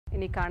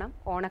ഇനി കാണാം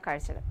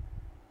ഓണക്കാഴ്ചകൾ.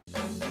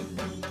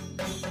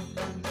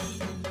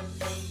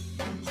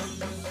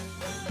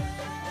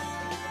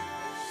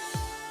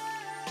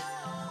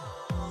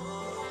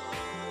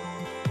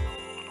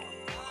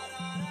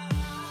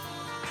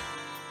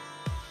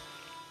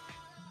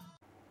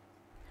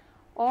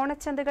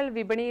 ഓണച്ചന്തകൾ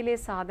വിപണിയിലെ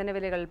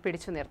സാധനവിലകൾ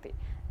പിടിച്ചു നിർത്തി.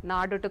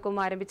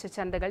 നാടൊട്ടുക്കും ആരംഭിച്ച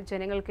ചന്തകൾ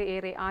ജനങ്ങൾക്ക്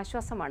ഏറെ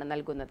ആശ്വാസമാണ്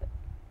നൽകുന്നത്.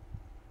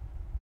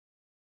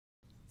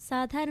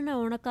 സാധാരണ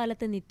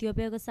ഓണക്കാലത്ത്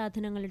നിത്യോപയോഗ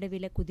സാധനങ്ങളുടെ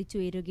വില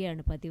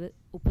കുതിച്ചുയരുകയാണ് പതിവ്.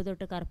 ഉപ്പ്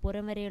തൊട്ട്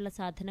കർപ്പൂരം വരെയുള്ള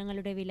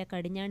സാധനങ്ങളുടെ വില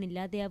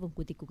കടിഞ്ഞാണില്ലാതെയാവും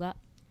കുതിക്കുക.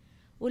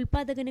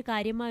 ഉൽപാദകന്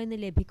കാര്യമായൊന്നും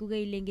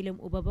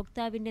ലഭിക്കുകയില്ലെങ്കിലും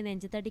ഉപഭോക്താവിന്റെ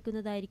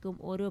നെഞ്ചത്തടിക്കുന്നതായിരിക്കും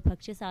ഓരോ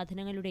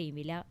ഭക്ഷ്യസാധനങ്ങളുടെയും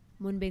വില.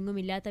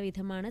 മുൻപെങ്ങുമില്ലാത്ത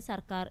വിധമാണ്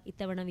സർക്കാർ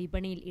ഇത്തവണ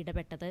വിപണിയിൽ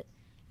ഇടപെട്ടത്.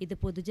 ഇത്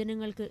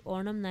പൊതുജനങ്ങൾക്ക്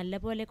ഓണം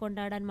നല്ലപോലെ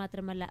കൊണ്ടാടാൻ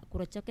മാത്രമല്ല,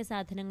 കുറച്ചൊക്കെ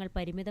സാധനങ്ങൾ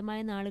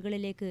പരിമിതമായ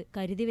നാളുകളിലേക്ക്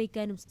കരുതി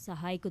വയ്ക്കാനും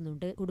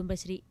സഹായിക്കുന്നുണ്ട്.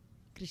 കുടുംബശ്രീ,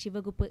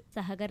 കൃഷിവകുപ്പ്,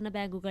 സഹകരണ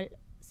ബാങ്കുകൾ,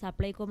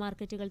 സപ്ലൈകോ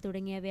മാർക്കറ്റുകൾ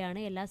തുടങ്ങിയവയാണ്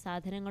എല്ലാ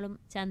സാധനങ്ങളും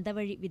ചന്ത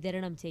വഴി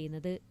വിതരണം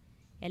ചെയ്യുന്നത്.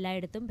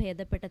 എല്ലായിടത്തും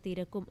ഭേദപ്പെട്ട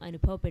തിരക്കും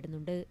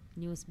അനുഭവപ്പെടുന്നുണ്ട്.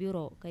 News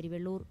bureau,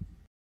 Karivellur.